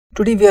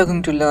Today we are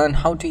going to learn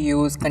how to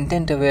use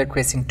content-aware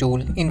tracing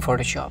tool in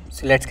Photoshop.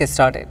 So let's get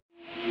started.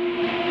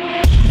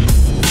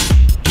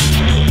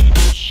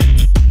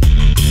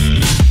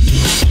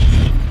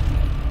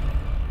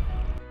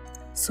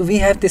 So we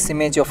have this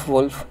image of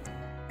wolf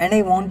and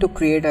I want to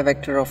create a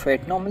vector of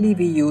it. Normally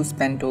we use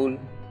pen tool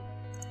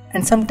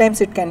and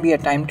sometimes it can be a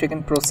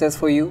time-taking process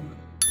for you.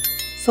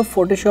 So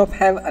Photoshop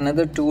have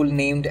another tool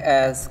named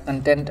as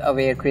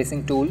content-aware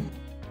tracing tool.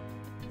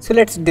 So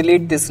let's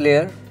delete this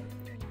layer.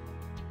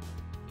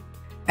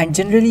 And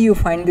generally you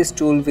find this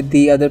tool with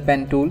the other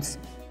pen tools,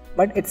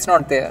 but it's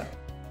not there.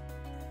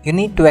 You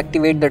need to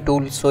activate the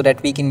tool so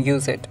that we can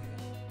use it.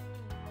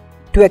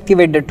 To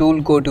activate the tool,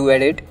 go to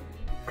Edit,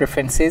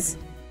 Preferences,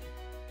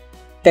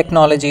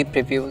 Technology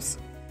Previews.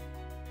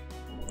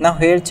 Now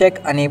here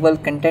check Enable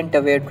Content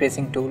Aware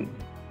Tracing Tool.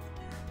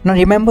 Now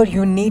remember,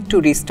 you need to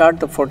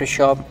restart the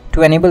Photoshop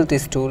to enable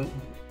this tool.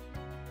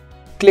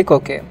 Click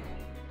OK.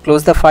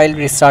 Close the file,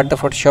 restart the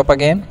Photoshop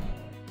again.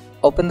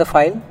 Open the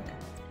file.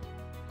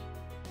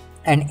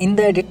 And in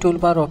the edit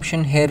toolbar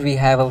option, here we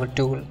have our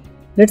tool.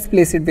 Let's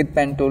place it with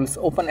pen tools.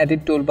 Open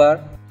edit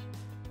toolbar.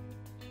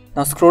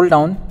 Now scroll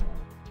down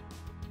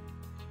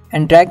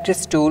and drag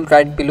this tool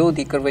right below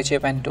the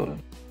curvature pen tool.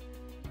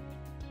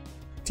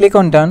 Click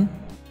on done.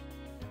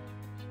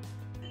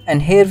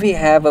 And here we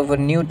have our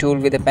new tool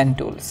with the pen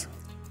tools.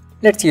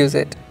 Let's use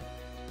it.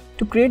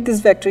 To create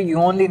this vector, you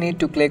only need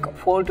to click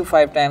 4 to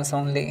 5 times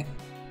only.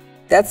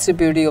 That's the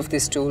beauty of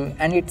this tool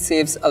and it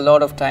saves a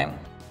lot of time.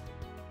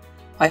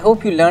 I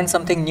hope you learned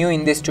something new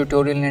in this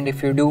tutorial, and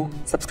if you do,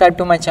 subscribe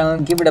to my channel,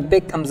 give it a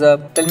big thumbs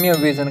up, tell me your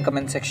views in the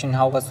comment section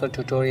how was the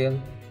tutorial.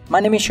 My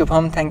name is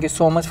Shubham, thank you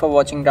so much for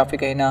watching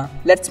Graphic Arena.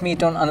 Let's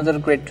meet on another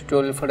great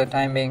tutorial. For the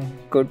time being,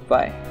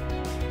 goodbye.